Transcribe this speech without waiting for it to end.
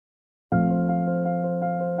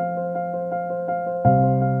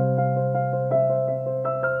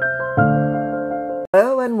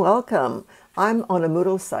welcome. I'm on a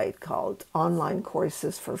Moodle site called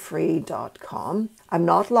onlinecoursesforfree.com. I'm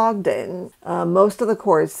not logged in. Most of the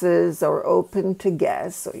courses are open to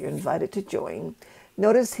guests, so you're invited to join.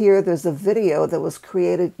 Notice here there's a video that was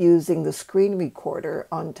created using the screen recorder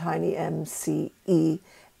on TinyMCE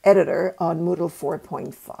editor on Moodle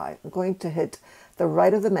 4.5. I'm going to hit the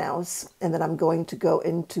right of the mouse and then I'm going to go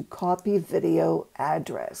into copy video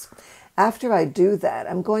address. After I do that,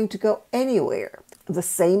 I'm going to go anywhere, the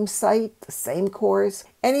same site, the same course,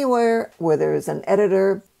 anywhere where there's an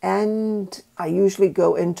editor, and I usually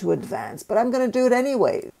go into advanced, but I'm going to do it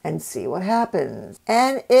anyway and see what happens.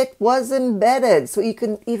 And it was embedded, so you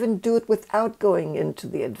can even do it without going into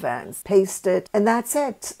the advanced. Paste it, and that's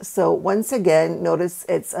it. So once again, notice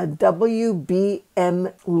it's a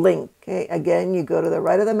WBM link. Okay, again, you go to the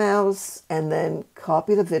right of the mouse and then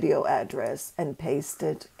copy the video address and paste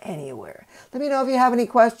it anywhere. Let me know if you have any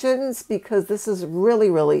questions, because this is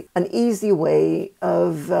really an easy way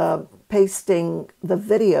of pasting the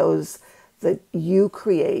videos that you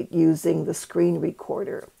create using the screen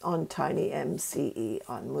recorder on TinyMCE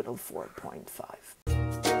on Moodle 4.5.